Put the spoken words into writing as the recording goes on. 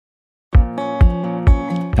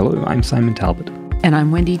Hello, I'm Simon Talbot. And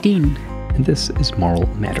I'm Wendy Dean. And this is Moral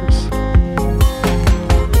Matters.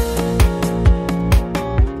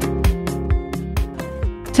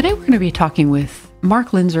 Today we're going to be talking with Mark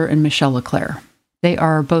Linzer and Michelle LeClaire. They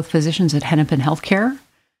are both physicians at Hennepin Healthcare.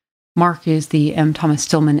 Mark is the M. Thomas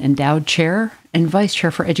Stillman Endowed Chair and Vice Chair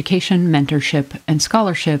for Education, Mentorship, and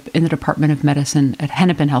Scholarship in the Department of Medicine at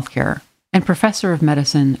Hennepin Healthcare, and Professor of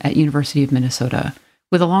Medicine at University of Minnesota,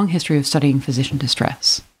 with a long history of studying physician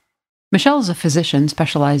distress. Michelle is a physician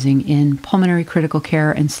specializing in pulmonary critical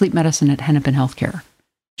care and sleep medicine at Hennepin Healthcare.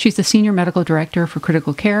 She's the Senior Medical Director for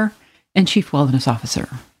Critical Care and Chief Wellness Officer.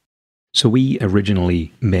 So we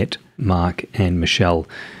originally met Mark and Michelle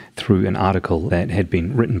through an article that had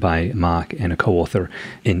been written by Mark and a co-author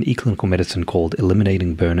in eClinical Medicine called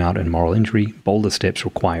Eliminating Burnout and Moral Injury, Bolder Steps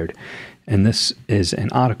Required. And this is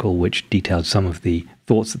an article which detailed some of the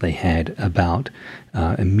thoughts that they had about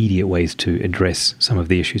immediate ways to address some of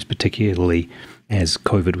the issues, particularly as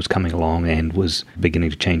COVID was coming along and was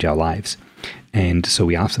beginning to change our lives. And so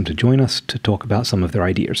we asked them to join us to talk about some of their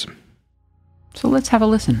ideas. So let's have a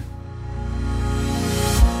listen.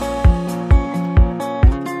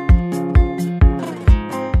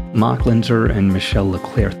 Mark Linzer and Michelle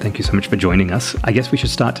LeClaire, thank you so much for joining us. I guess we should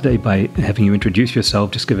start today by having you introduce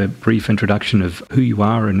yourself. Just give a brief introduction of who you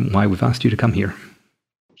are and why we've asked you to come here.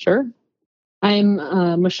 Sure. I'm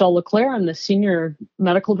Michelle LeClaire. I'm the Senior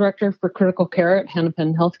Medical Director for Critical Care at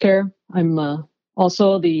Hennepin Healthcare. I'm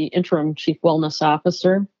also the Interim Chief Wellness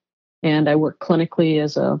Officer, and I work clinically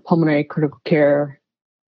as a pulmonary critical care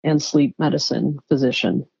and sleep medicine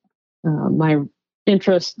physician. My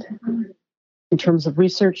interest in terms of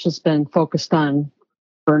research has been focused on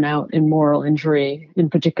burnout and moral injury, in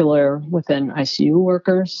particular within ICU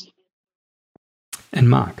workers. And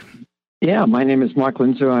Mark. Yeah, my name is Mark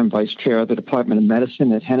Linzer. I'm Vice Chair of the Department of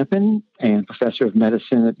Medicine at Hennepin and Professor of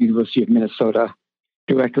Medicine at the University of Minnesota,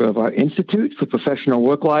 Director of our Institute for Professional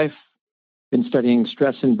Work Life. Been studying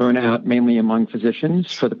stress and burnout mainly among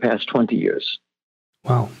physicians for the past 20 years.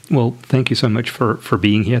 Wow. Well, thank you so much for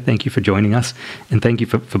being here. Thank you for joining us. And thank you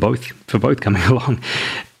for both coming along.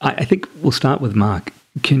 I think we'll start with Mark.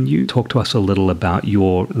 Can you talk to us a little about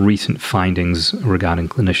your recent findings regarding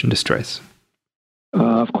clinician distress?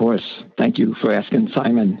 Of course. Thank you for asking,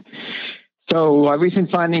 Simon. So our recent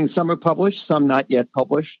findings, some are published, some not yet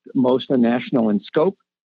published. Most are national in scope,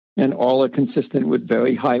 and all are consistent with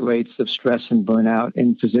very high rates of stress and burnout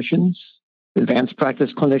in physicians, advanced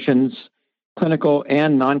practice clinicians, clinical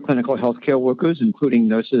and non-clinical healthcare workers, including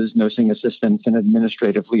nurses, nursing assistants, and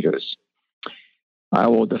administrative leaders. I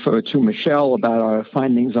will defer to Michelle about our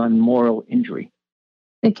findings on moral injury.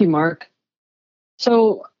 Thank you, Mark.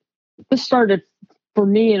 So this started for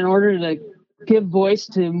me in order to give voice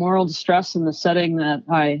to moral distress in the setting that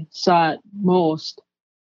I saw it most.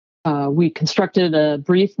 We constructed a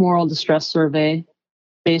brief moral distress survey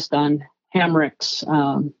based on Hamrick's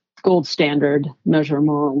gold standard measure of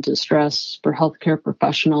moral distress for healthcare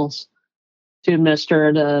professionals to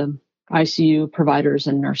administer to ICU providers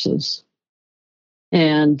and nurses.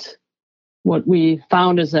 And what we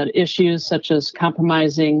found is that issues such as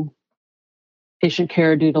compromising patient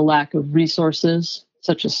care due to lack of resources,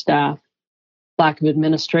 such as staff, lack of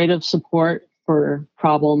administrative support for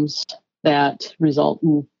problems that result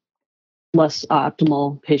in less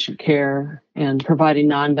optimal patient care, and providing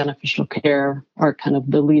non-beneficial care are kind of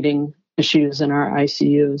the leading issues in our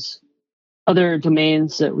ICUs. Other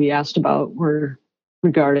domains that we asked about were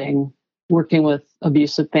regarding working with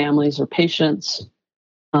abusive families or patients,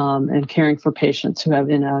 and caring for patients who have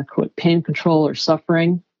inadequate pain control or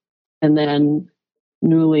suffering. And then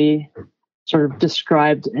newly sort of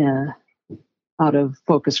described out of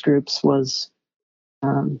focus groups was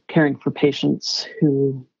caring for patients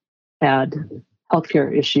who had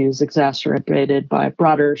healthcare issues exacerbated by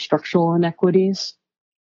broader structural inequities.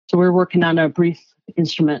 So we're working on a brief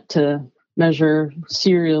instrument to measure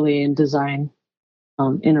serially and design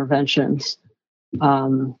interventions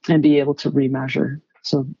and be able to remeasure.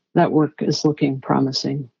 So that work is looking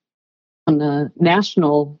promising. On the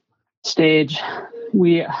national stage,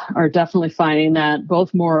 we are definitely finding that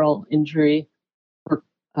both moral injury or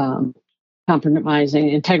compromising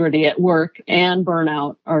integrity at work and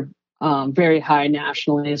burnout are very high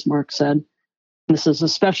nationally, as Mark said. This is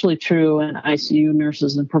especially true in ICU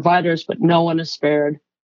nurses and providers, but no one is spared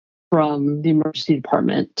from the emergency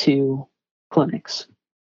department to clinics.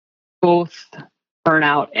 Both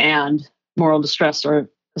burnout and moral distress are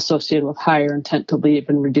associated with higher intent to leave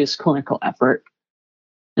and reduced clinical effort.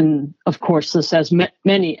 And of course, this has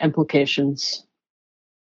many implications.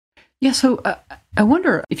 Yeah, so I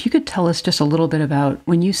wonder if you could tell us just a little bit about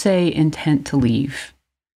when you say intent to leave.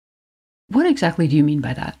 What exactly do you mean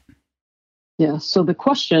by that? Yeah, so the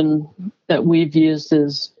question that we've used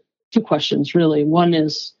is two questions, really. One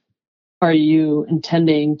is, are you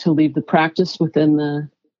intending to leave the practice within the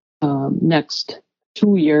next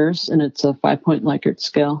 2 years? And it's a 5-point Likert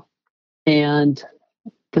scale. And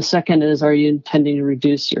the second is, are you intending to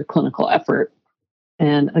reduce your clinical effort?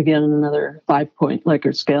 And again, another 5-point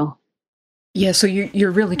Likert scale. Yeah, so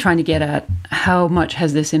you're really trying to get at how much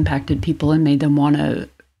has this impacted people and made them want to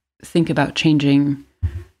think about changing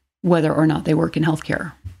whether or not they work in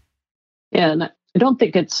healthcare. Yeah, and I don't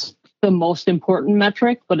think it's the most important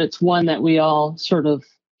metric, but it's one that we all sort of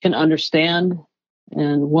can understand,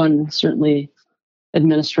 and one certainly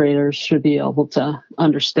administrators should be able to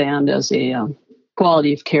understand as a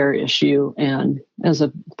quality of care issue and as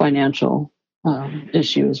a financial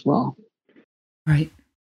issue as well. Right.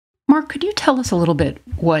 Mark, could you tell us a little bit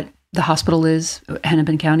what the hospital is,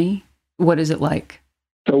 Hennepin County? What is it like?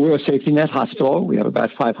 So we're a safety net hospital. We have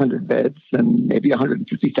about 500 beds and maybe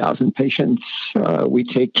 150,000 patients. We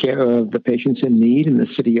take care of the patients in need in the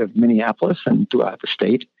city of Minneapolis and throughout the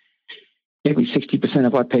state. Maybe 60%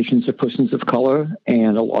 of our patients are persons of color,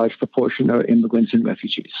 and a large proportion are immigrants and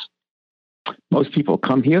refugees. Most people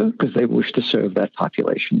come here because they wish to serve that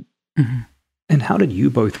population. Mm-hmm. And how did you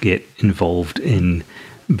both get involved in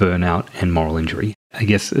burnout and moral injury? I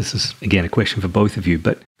guess this is, again, a question for both of you,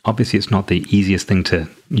 but obviously it's not the easiest thing to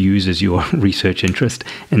use as your research interest.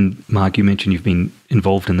 And Mark, you mentioned you've been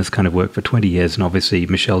involved in this kind of work for 20 years, and obviously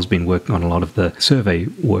Michelle's been working on a lot of the survey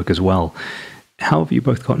work as well. How have you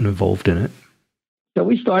both gotten involved in it? So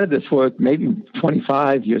we started this work maybe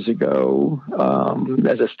 25 years ago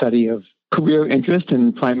as a study of career interest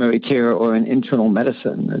in primary care or in internal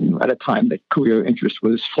medicine, and at a time that career interest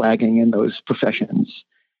was flagging in those professions.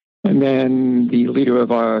 And then the leader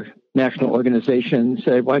of our national organization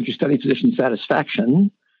said, why don't you study physician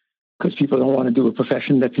satisfaction? Because people don't want to do a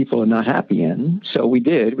profession that people are not happy in. So we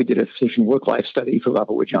did. We did a physician work-life study for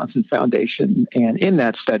Robert Wood Johnson Foundation. And in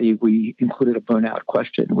that study, we included a burnout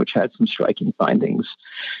question, which had some striking findings.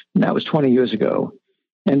 And that was 20 years ago.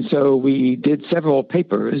 And so we did several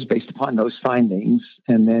papers based upon those findings,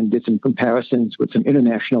 and then did some comparisons with some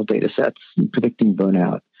international data sets predicting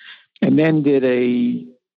burnout. And then did a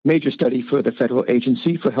major study for the Federal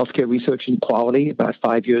Agency for Healthcare Research and Quality about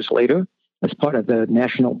 5 years later as part of the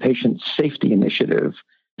National Patient Safety Initiative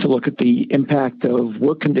to look at the impact of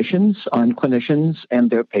work conditions on clinicians and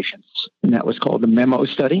their patients. And that was called the MEMO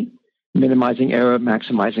study, Minimizing Error,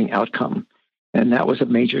 Maximizing Outcome. And that was a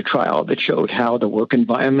major trial that showed how the work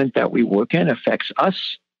environment that we work in affects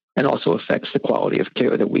us and also affects the quality of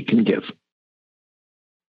care that we can give.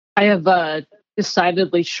 I have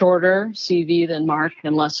decidedly shorter CV than Mark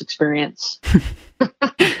and less experience.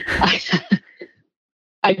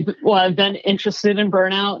 I've been interested in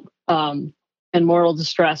burnout and moral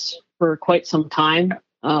distress for quite some time.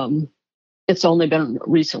 It's only been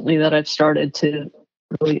recently that I've started to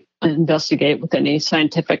really investigate with any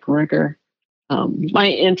scientific rigor. My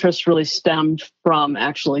interest really stemmed from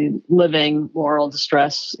actually living moral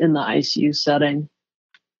distress in the ICU setting,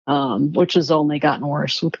 which has only gotten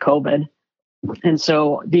worse with COVID. And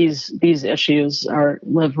so these issues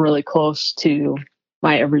live really close to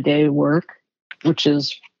my everyday work, which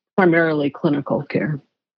is primarily clinical care.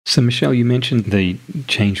 So Michelle, you mentioned the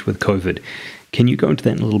change with COVID. Can you go into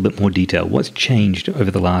that in a little bit more detail? What's changed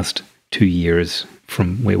over the last 2 years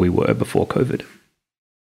from where we were before COVID?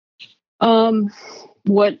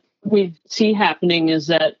 What we see happening is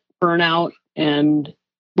that burnout and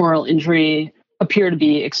moral injury appear to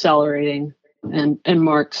be accelerating, and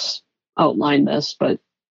Mark's outlined this, but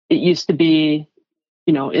it used to be,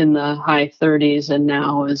 in the high 30s, and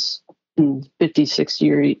now is in 50,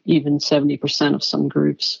 60, or even 70% of some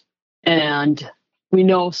groups. And we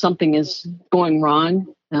know something is going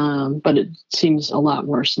wrong, but it seems a lot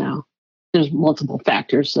worse now. There's multiple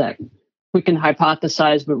factors that we can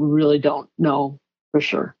hypothesize, but we really don't know for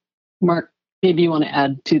sure. Mark, maybe you want to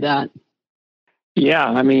add to that. Yeah,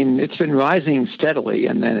 I mean, it's been rising steadily,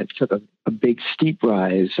 and then it took a big steep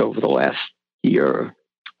rise over the last year.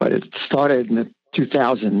 But it started in the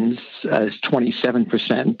 2000s as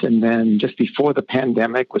 27%, and then just before the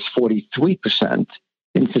pandemic was 43%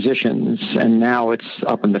 in physicians, and now it's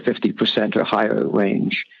up in the 50% or higher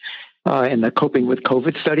range. In the Coping with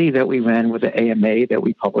COVID study that we ran with the AMA that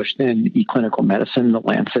we published in eClinical Medicine, the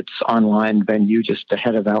Lancet's online venue just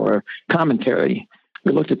ahead of our commentary,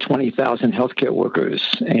 we looked at 20,000 healthcare workers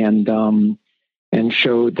and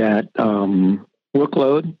showed that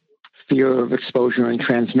workload, fear of exposure and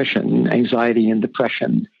transmission, anxiety and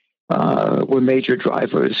depression were major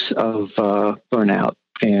drivers of burnout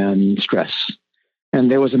and stress. And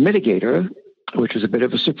there was a mitigator, which was a bit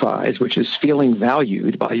of a surprise, which is feeling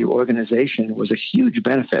valued by your organization was a huge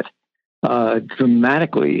benefit,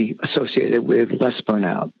 dramatically associated with less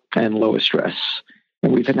burnout and lower stress.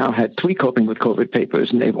 And we've now had 3 coping with COVID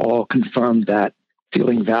papers, and they've all confirmed that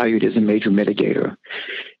feeling valued is a major mitigator.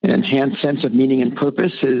 An enhanced sense of meaning and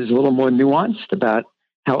purpose is a little more nuanced about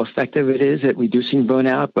how effective it is at reducing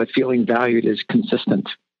burnout, but feeling valued is consistent.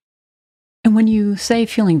 And when you say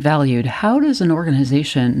feeling valued, how does an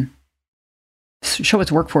organization show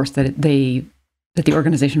its workforce that the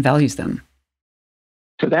organization values them?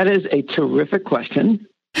 So that is a terrific question.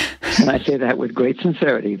 And I say that with great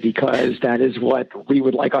sincerity because that is what we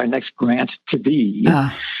would like our next grant to be.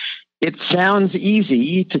 It sounds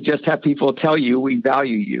easy to just have people tell you we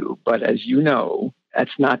value you, but as you know,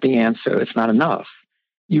 that's not the answer. It's not enough.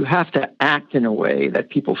 You have to act in a way that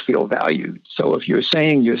people feel valued. So if you're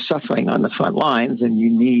saying you're suffering on the front lines and you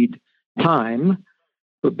need time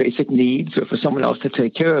for basic needs or for someone else to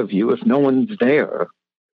take care of you, if no one's there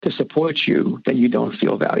to support you, then you don't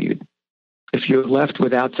feel valued. If you're left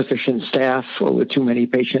without sufficient staff or with too many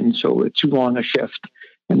patients or with too long a shift,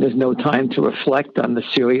 and there's no time to reflect on the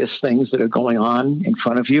serious things that are going on in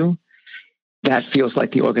front of you, that feels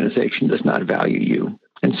like the organization does not value you.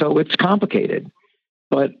 And so it's complicated.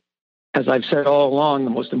 But as I've said all along,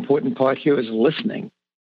 the most important part here is listening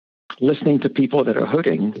to people that are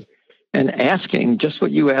hurting and asking just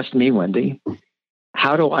what you asked me, Wendy.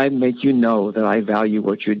 How do I make you know that I value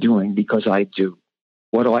what you're doing? Because I do.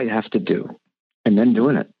 What do I have to do? And then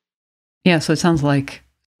doing it. Yeah, so it sounds like,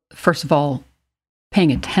 first of all,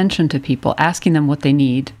 paying attention to people, asking them what they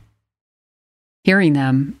need, hearing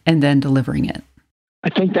them, and then delivering it. I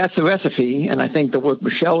think that's the recipe. And I think the work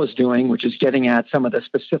Michelle is doing, which is getting at some of the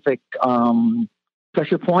specific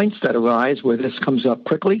pressure points that arise where this comes up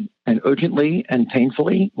quickly and urgently and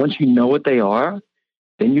painfully. Once you know what they are,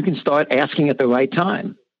 then you can start asking at the right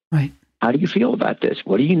time. Right. How do you feel about this?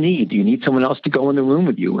 What do you need? Do you need someone else to go in the room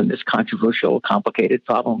with you when this controversial, complicated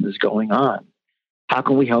problem is going on? How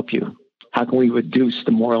can we help you? How can we reduce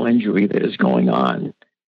the moral injury that is going on?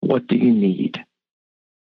 What do you need?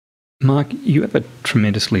 Mark, you have a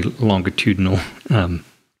tremendously longitudinal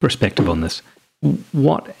perspective on this.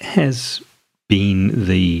 What has been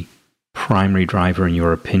the primary driver, in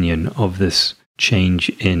your opinion, of this change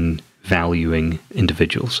in valuing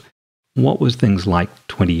individuals? What was things like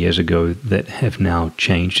 20 years ago that have now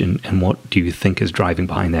changed, and what do you think is driving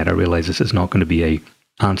behind that? I realize this is not going to be an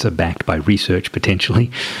answer backed by research,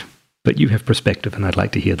 potentially, but you have perspective, and I'd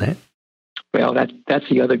like to hear that. Well, that's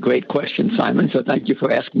the other great question, Simon, so thank you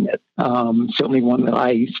for asking it. Certainly one that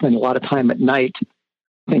I spend a lot of time at night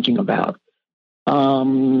thinking about.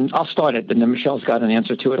 I'll start it, and then Michelle's got an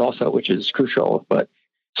answer to it also, which is crucial. But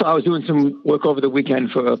so I was doing some work over the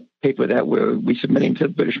weekend for a paper that we're resubmitting to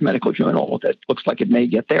the British Medical Journal that looks like it may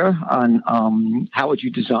get there on how would you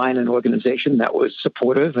design an organization that was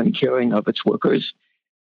supportive and caring of its workers.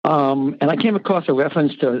 And I came across a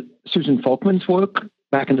reference to Susan Folkman's work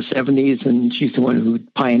back in the 70s, and she's the one who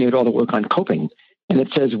pioneered all the work on coping. And it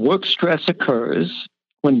says, work stress occurs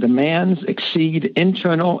when demands exceed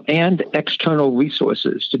internal and external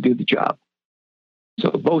resources to do the job. So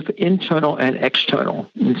both internal and external.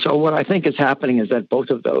 And so what I think is happening is that both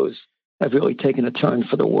of those have really taken a turn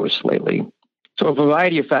for the worse lately. So a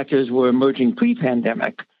variety of factors were emerging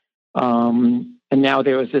pre-pandemic. And now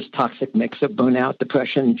there is this toxic mix of burnout,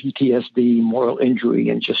 depression, PTSD, moral injury,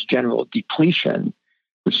 and just general depletion,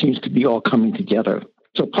 which seems to be all coming together.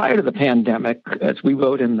 So prior to the pandemic, as we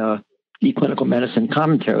wrote in the eClinical Medicine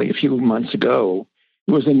commentary a few months ago,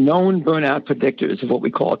 there was a known burnout predictors of what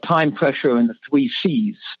we call time pressure and the 3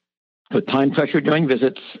 C's. So time pressure during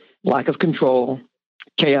visits, lack of control,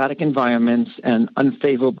 chaotic environments, and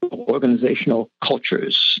unfavorable organizational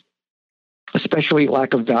cultures, especially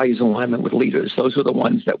lack of values alignment with leaders. Those were the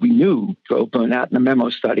ones that we knew drove burnout in the memo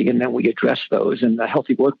study, and then we addressed those in the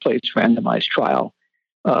Healthy Workplace randomized trial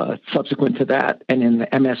subsequent to that, and in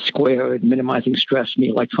the MS Squared Minimizing Stress in the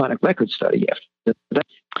Electronic Record study after that.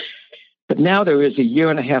 But now there is a year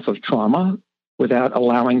and a half of trauma without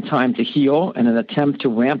allowing time to heal and an attempt to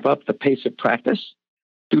ramp up the pace of practice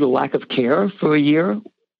due to lack of care for a year,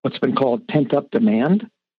 what's been called pent-up demand,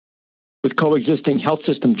 with coexisting health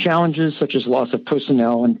system challenges such as loss of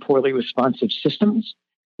personnel and poorly responsive systems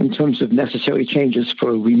in terms of necessary changes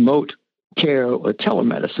for remote care or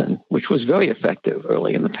telemedicine, which was very effective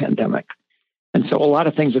early in the pandemic. And so a lot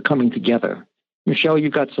of things are coming together. Michelle,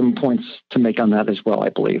 you've got some points to make on that as well, I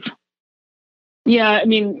believe. Yeah, I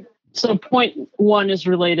mean, so point one is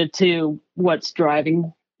related to what's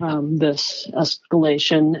driving this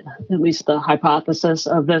escalation, at least the hypothesis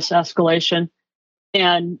of this escalation.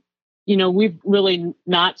 And, we've really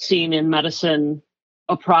not seen in medicine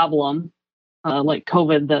a problem like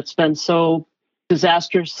COVID that's been so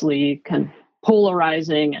disastrously kind of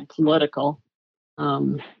polarizing and political.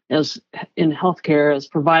 As in healthcare, as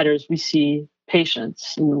providers, we see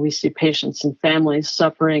patients, and we see patients and families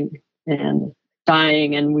suffering and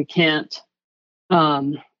dying, and we can't.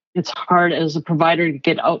 It's hard as a provider to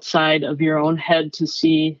get outside of your own head to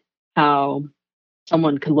see how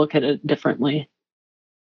someone could look at it differently.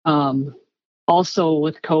 Also,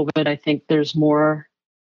 with COVID, I think there's more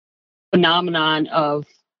phenomenon of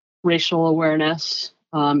racial awareness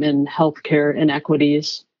in healthcare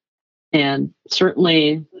inequities. And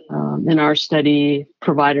certainly in our study,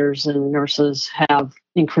 providers and nurses have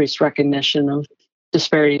increased recognition of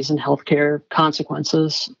disparities in healthcare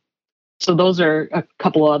consequences. So those are a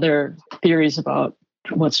couple other theories about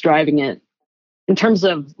what's driving it. In terms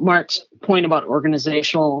of Mark's point about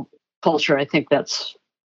organizational culture, I think that's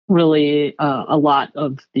really a lot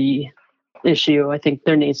of the issue. I think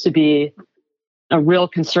there needs to be a real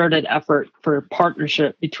concerted effort for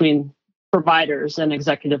partnership between providers and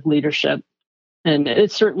executive leadership. And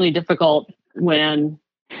it's certainly difficult when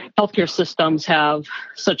healthcare systems have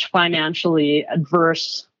such financially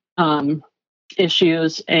adverse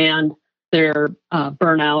issues, and their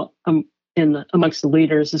burnout amongst the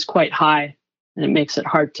leaders is quite high, and it makes it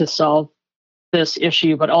hard to solve this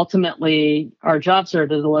issue. But ultimately, our jobs are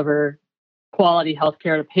to deliver quality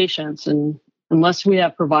healthcare to patients, and unless we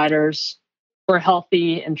have providers who are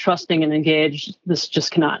healthy and trusting and engaged, this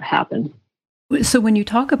just cannot happen. So when you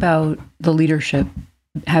talk about the leadership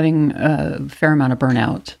having a fair amount of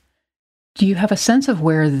burnout, do you have a sense of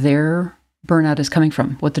where their burnout is coming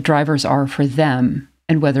from, what the drivers are for them,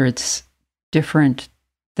 and whether it's different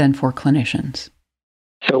than for clinicians?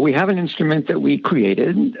 So we have an instrument that we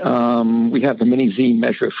created. We have the Mini-Z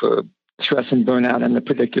measure for stress and burnout and the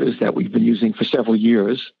predictors that we've been using for several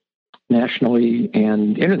years, nationally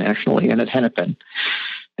and internationally, and at Hennepin,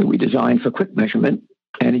 that we designed for quick measurement.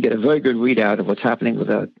 And you get a very good readout of what's happening with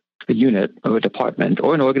a unit or a department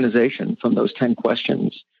or an organization from those 10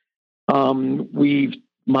 questions. We've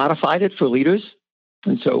modified it for leaders.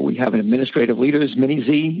 And so we have an administrative leaders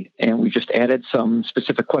Mini-Z, and we just added some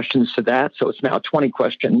specific questions to that. So it's now 20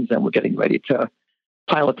 questions, and we're getting ready to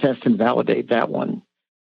pilot test and validate that one.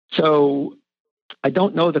 So I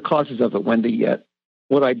don't know the causes of it, Wendy, yet.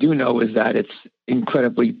 What I do know is that it's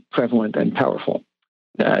incredibly prevalent and powerful.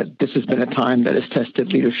 This has been a time that has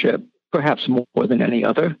tested leadership perhaps more than any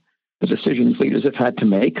other, the decisions leaders have had to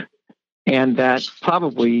make, and that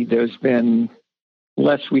probably there's been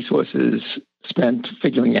less resources spent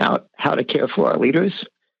figuring out how to care for our leaders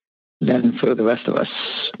than for the rest of us.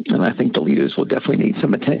 And I think the leaders will definitely need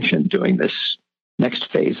some attention during this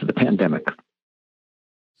next phase of the pandemic.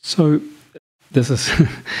 So this is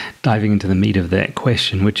diving into the meat of that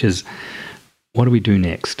question, which is, what do we do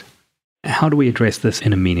next? How do we address this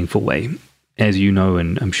in a meaningful way? As you know,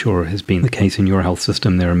 and I'm sure has been the case in your health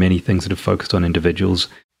system, there are many things that have focused on individuals,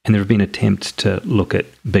 and there have been attempts to look at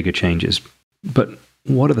bigger changes. But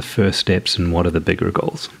what are the first steps and what are the bigger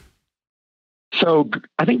goals? So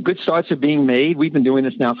I think good starts are being made. We've been doing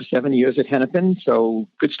this now for 7 years at Hennepin. So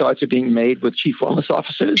good starts are being made with chief wellness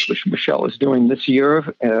officers, which Michelle is doing this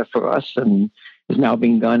year for us and is now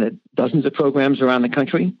being done at dozens of programs around the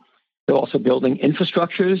country. They're also building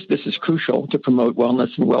infrastructures. This is crucial to promote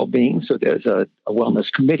wellness and well-being. So there's a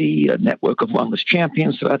wellness committee, a network of wellness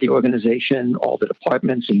champions throughout the organization. All the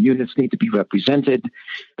departments and units need to be represented.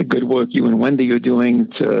 The good work you and Wendy are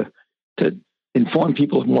doing to inform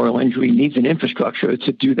people of moral injury needs an infrastructure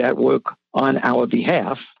to do that work on our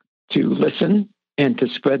behalf, to listen and to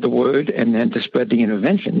spread the word and then to spread the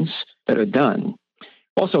interventions that are done.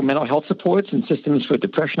 Also, mental health supports and systems for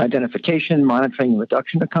depression identification, monitoring, and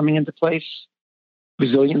reduction are coming into place.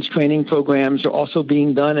 Resilience training programs are also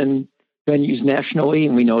being done in venues nationally,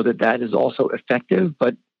 and we know that that is also effective,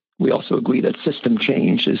 but we also agree that system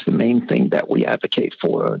change is the main thing that we advocate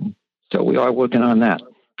for. And so we are working on that.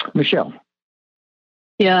 Michelle.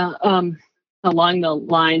 Yeah, along the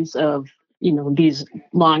lines of, these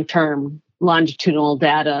long-term longitudinal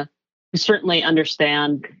data, we certainly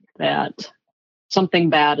understand that something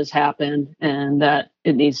bad has happened and that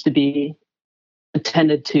it needs to be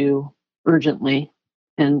attended to urgently.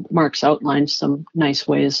 And Mark's outlined some nice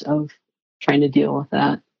ways of trying to deal with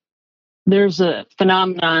that. There's a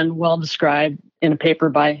phenomenon well described in a paper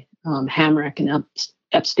by Hamrick and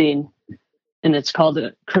Epstein, and it's called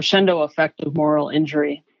the crescendo effect of moral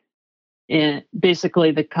injury. And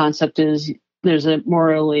basically the concept is there's a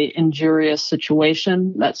morally injurious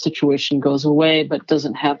situation. That situation goes away, but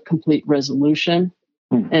doesn't have complete resolution.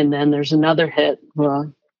 And then there's another hit,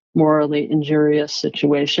 morally injurious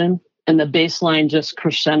situation, and the baseline just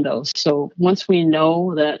crescendos. So once we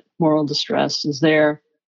know that moral distress is there,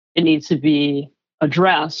 it needs to be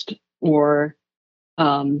addressed, or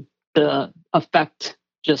the effect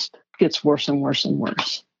just gets worse and worse and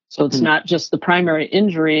worse. So it's not just the primary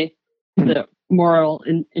injury, the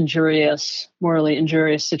morally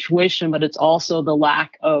injurious situation, but it's also the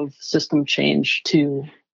lack of system change to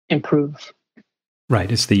improve.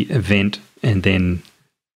 Right. It's the event and then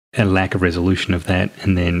a lack of resolution of that,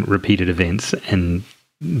 and then repeated events, and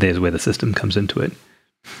there's where the system comes into it.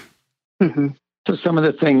 Mm-hmm. So some of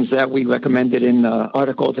the things that we recommended in the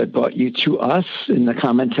article that brought you to us in the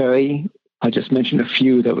commentary, I just mentioned a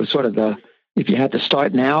few that was sort of if you had to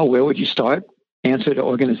start now, where would you start? Answer to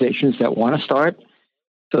organizations that want to start.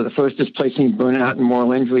 So the first is placing burnout and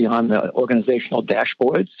moral injury on the organizational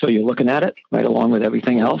dashboard. So you're looking at it right along with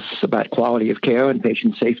everything else about quality of care and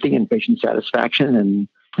patient safety and patient satisfaction and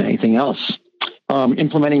anything else.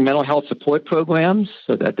 Implementing mental health support programs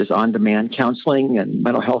so that there's on-demand counseling and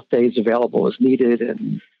mental health days available as needed,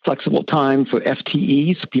 and flexible time for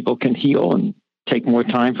FTE so people can heal and take more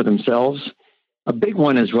time for themselves. A big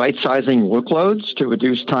one is right-sizing workloads to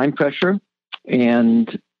reduce time pressure.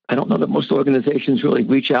 And I don't know that most organizations really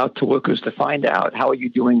reach out to workers to find out, how are you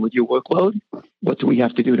doing with your workload? What do we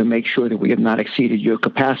have to do to make sure that we have not exceeded your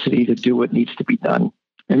capacity to do what needs to be done?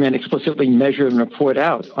 And then explicitly measure and report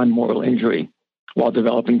out on moral injury while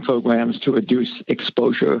developing programs to reduce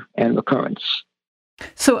exposure and recurrence.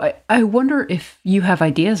 So I wonder if you have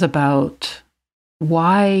ideas about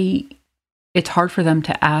why it's hard for them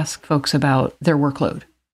to ask folks about their workload.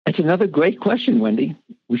 That's another great question, Wendy.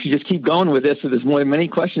 We should just keep going with this. So there's many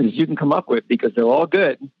questions you can come up with because they're all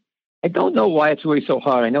good. I don't know why it's really so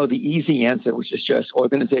hard. I know the easy answer, which is just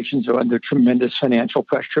organizations are under tremendous financial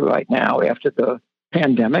pressure right now after the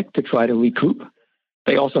pandemic to try to recoup.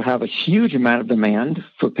 They also have a huge amount of demand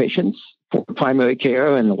for patients for primary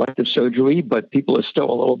care and elective surgery, but people are still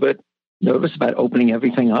a little bit nervous about opening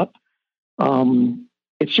everything up.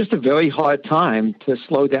 It's just a very hard time to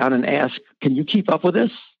slow down and ask, can you keep up with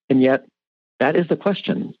this? And yet that is the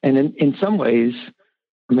question. And in some ways,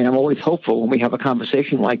 I mean, I'm always hopeful when we have a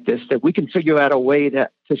conversation like this that we can figure out a way to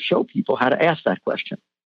show people how to ask that question.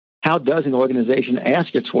 How does an organization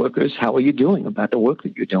ask its workers, how are you doing about the work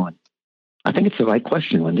that you're doing? I think it's the right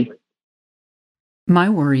question, Wendy. My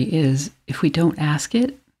worry is if we don't ask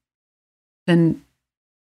it, then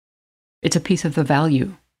it's a piece of the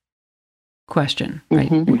value question, right?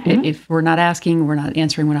 Mm-hmm. If we're not asking, we're not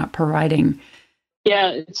answering, we're not providing. Yeah,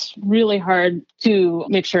 it's really hard to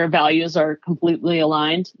make sure values are completely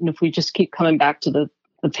aligned. And if we just keep coming back to the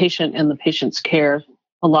patient and the patient's care,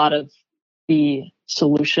 a lot of the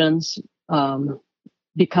solutions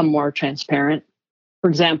become more transparent. For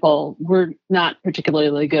example, we're not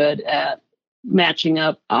particularly good at matching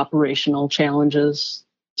up operational challenges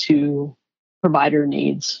to provider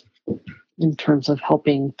needs in terms of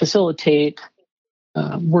helping facilitate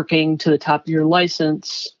working to the top of your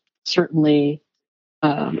license, certainly,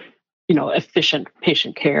 efficient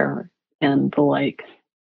patient care and the like.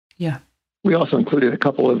 Yeah. We also included a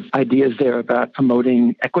couple of ideas there about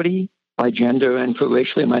promoting equity by gender and for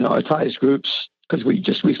racially minoritized groups, because we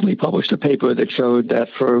just recently published a paper that showed that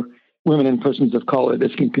for women and persons of color,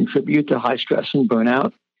 this can contribute to high stress and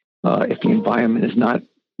burnout if the environment is not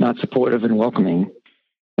supportive and welcoming.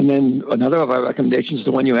 And then another of our recommendations is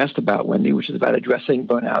the one you asked about, Wendy, which is about addressing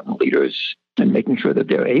burnout in leaders and making sure that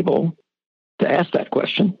they're able to ask that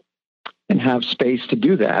question and have space to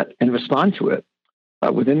do that and respond to it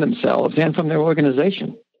within themselves and from their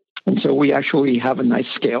organization. And so we actually have a nice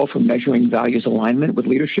scale for measuring values alignment with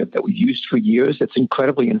leadership that we've used for years. It's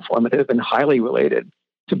incredibly informative and highly related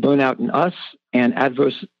to burnout in us and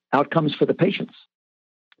adverse outcomes for the patients.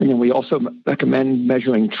 And then we also recommend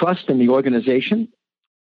measuring trust in the organization,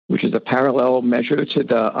 which is a parallel measure to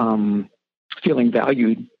the feeling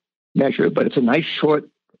valued measure, but it's a nice short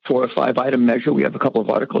 4 or 5 item measure. We have a couple of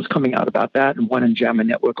articles coming out about that, and one in JAMA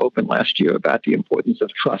Network Open last year about the importance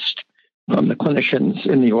of trust from the clinicians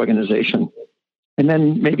in the organization. And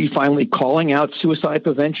then maybe finally calling out suicide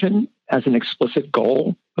prevention as an explicit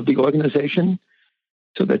goal of the organization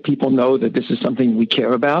so that people know that this is something we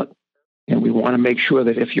care about. And we want to make sure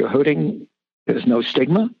that if you're hurting, there's no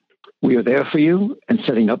stigma. We are there for you and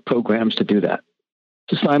setting up programs to do that.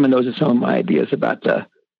 So Simon, those are some of my ideas about the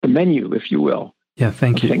menu, if you will. Yeah,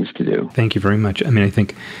 thank you. Things to do. Thank you very much. I mean, I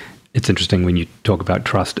think it's interesting when you talk about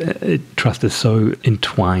trust. Trust is so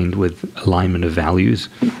entwined with alignment of values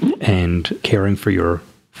and caring for your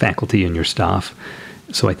faculty and your staff.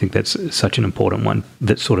 So I think that's such an important one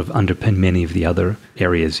that sort of underpin many of the other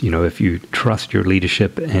areas. You know, if you trust your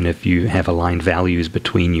leadership and if you have aligned values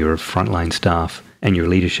between your frontline staff and your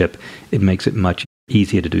leadership, it makes it much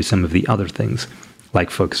easier to do some of the other things, like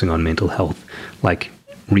focusing on mental health, like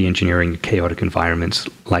re-engineering chaotic environments,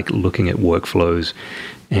 like looking at workflows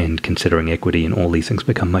and considering equity, and all these things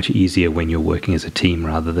become much easier when you're working as a team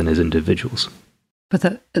rather than as individuals.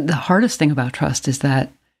 But the hardest thing about trust is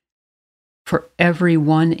that for every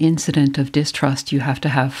one incident of distrust, you have to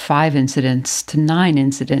have 5 incidents to 9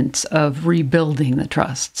 incidents of rebuilding the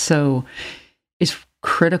trust. So it's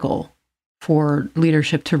critical for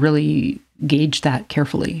leadership to really gauge that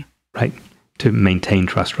carefully. Right. To maintain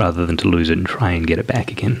trust rather than to lose it and try and get it back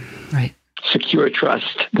again. Right. Secure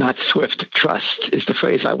trust, not swift trust, is the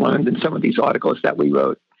phrase I learned in some of these articles that we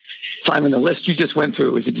wrote. Simon, the list you just went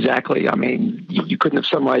through is exactly, you couldn't have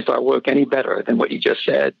summarized our work any better than what you just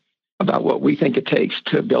said about what we think it takes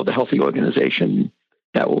to build a healthy organization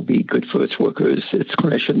that will be good for its workers, its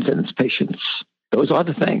clinicians, and its patients. Those are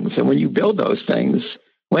the things. And when you build those things,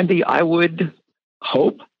 Wendy, I would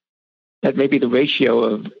hope that maybe the ratio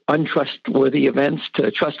of untrustworthy events to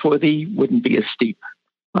trustworthy wouldn't be as steep.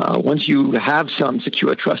 Once you have some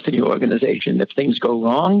secure trust in your organization, if things go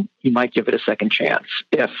wrong, you might give it a second chance.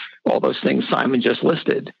 If all those things Simon just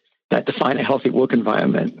listed that define a healthy work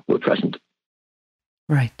environment were present.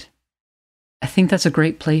 Right. I think that's a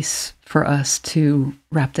great place for us to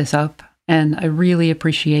wrap this up. And I really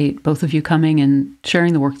appreciate both of you coming and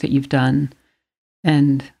sharing the work that you've done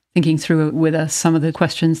and thinking through with us some of the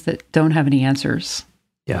questions that don't have any answers.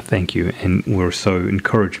 Yeah, thank you. And we're so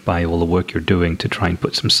encouraged by all the work you're doing to try and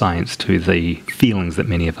put some science to the feelings that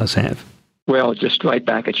many of us have. Well, just right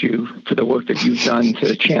back at you for the work that you've done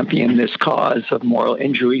to champion this cause of moral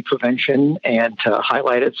injury prevention and to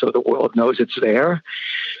highlight it so the world knows it's there,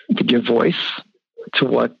 to give voice to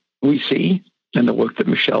what we see and the work that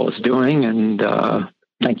Michelle is doing. And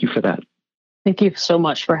thank you for that. Thank you so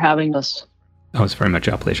much for having us. Oh, it's very much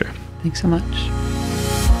our pleasure. Thanks so much.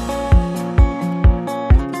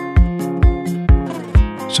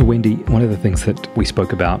 So, Wendy, one of the things that we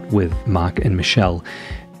spoke about with Mark and Michelle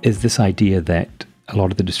is this idea that a lot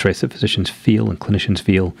of the distress that physicians feel and clinicians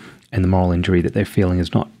feel and the moral injury that they're feeling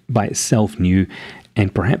is not by itself new,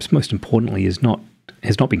 and perhaps most importantly has not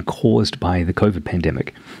been caused by the COVID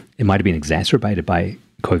pandemic. It might have been exacerbated by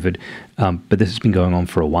COVID, but this has been going on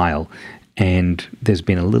for a while, and there's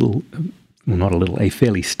been a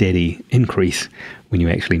fairly steady increase when you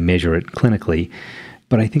actually measure it clinically.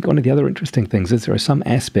 But I think one of the other interesting things is there are some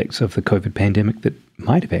aspects of the COVID pandemic that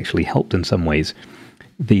might have actually helped in some ways.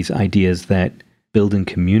 These ideas that building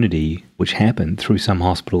community, which happened through some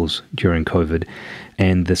hospitals during COVID,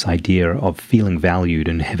 and this idea of feeling valued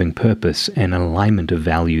and having purpose and an alignment of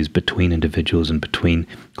values between individuals and between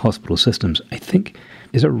hospital systems, I think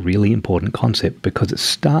is a really important concept because it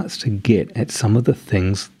starts to get at some of the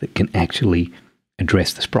things that can actually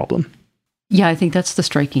address this problem. Yeah, I think that's the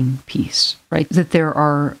striking piece, right? That there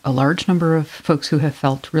are a large number of folks who have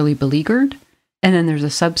felt really beleaguered. And then there's a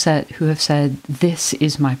subset who have said, this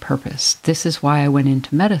is my purpose. This is why I went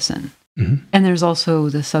into medicine. Mm-hmm. And there's also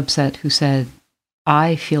the subset who said,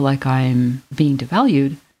 I feel like I'm being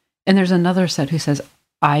devalued. And there's another set who says,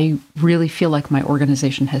 I really feel like my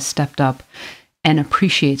organization has stepped up and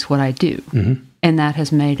appreciates what I do. Mm-hmm. And that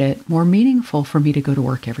has made it more meaningful for me to go to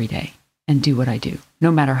work every day and do what I do,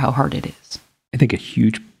 no matter how hard it is. I think a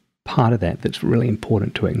huge part of that that's really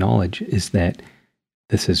important to acknowledge is that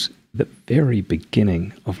this is the very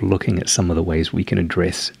beginning of looking at some of the ways we can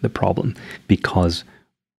address the problem. Because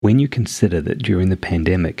when you consider that during the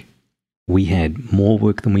pandemic, we had more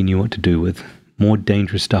work than we knew what to do with, more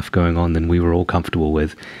dangerous stuff going on than we were all comfortable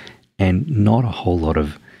with, and not a whole lot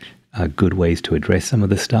of good ways to address some of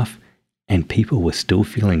this stuff, and people were still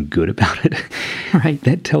feeling good about it. Right.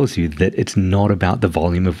 That tells you that it's not about the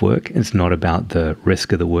volume of work, it's not about the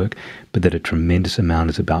risk of the work, but that a tremendous amount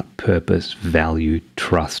is about purpose, value,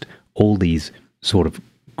 trust, all these sort of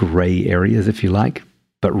gray areas, if you like,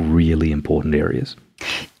 but really important areas.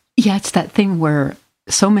 Yeah, it's that thing where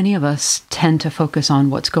so many of us tend to focus on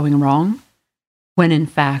what's going wrong, when in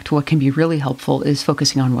fact, what can be really helpful is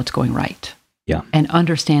focusing on what's going right. Yeah. And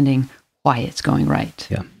understanding why it's going right.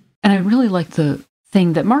 Yeah. And I really like the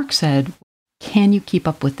thing that Mark said, can you keep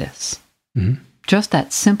up with this? Mm-hmm. Just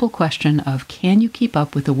that simple question of, can you keep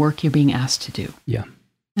up with the work you're being asked to do? Yeah.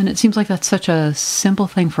 And it seems like that's such a simple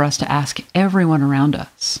thing for us to ask everyone around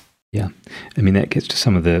us. Yeah. I mean, that gets to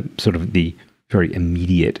some of the sort of the very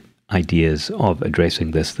immediate ideas of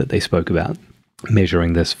addressing this that they spoke about.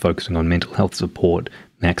 Measuring this, focusing on mental health support,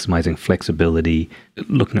 maximizing flexibility,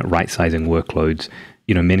 looking at right-sizing workloads.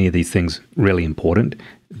 many of these things really important.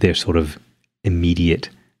 They're sort of immediate,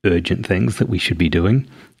 urgent things that we should be doing.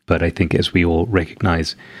 But I think as we all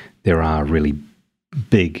recognize, there are really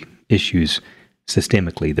big issues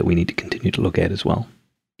systemically that we need to continue to look at as well.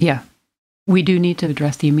 Yeah. We do need to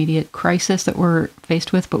address the immediate crisis that we're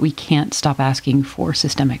faced with, but we can't stop asking for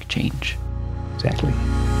systemic change. Exactly.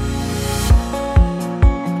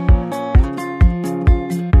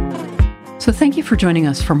 So thank you for joining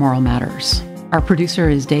us for Moral Matters. Our producer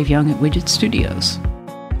is Dave Young at Widget Studios.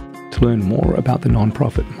 To learn more about the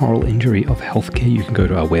nonprofit Moral Injury of Healthcare, you can go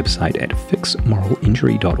to our website at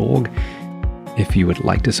fixmoralinjury.org. If you would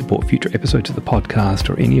like to support future episodes of the podcast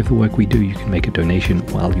or any of the work we do, you can make a donation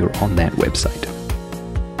while you're on that website.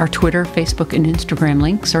 Our Twitter, Facebook, and Instagram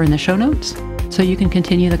links are in the show notes, so you can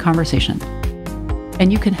continue the conversation.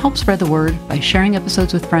 And you can help spread the word by sharing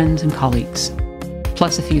episodes with friends and colleagues.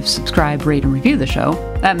 Plus, if you subscribe, rate, and review the show,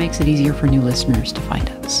 that makes it easier for new listeners to find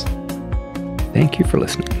us. Thank you for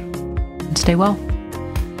listening. And stay well.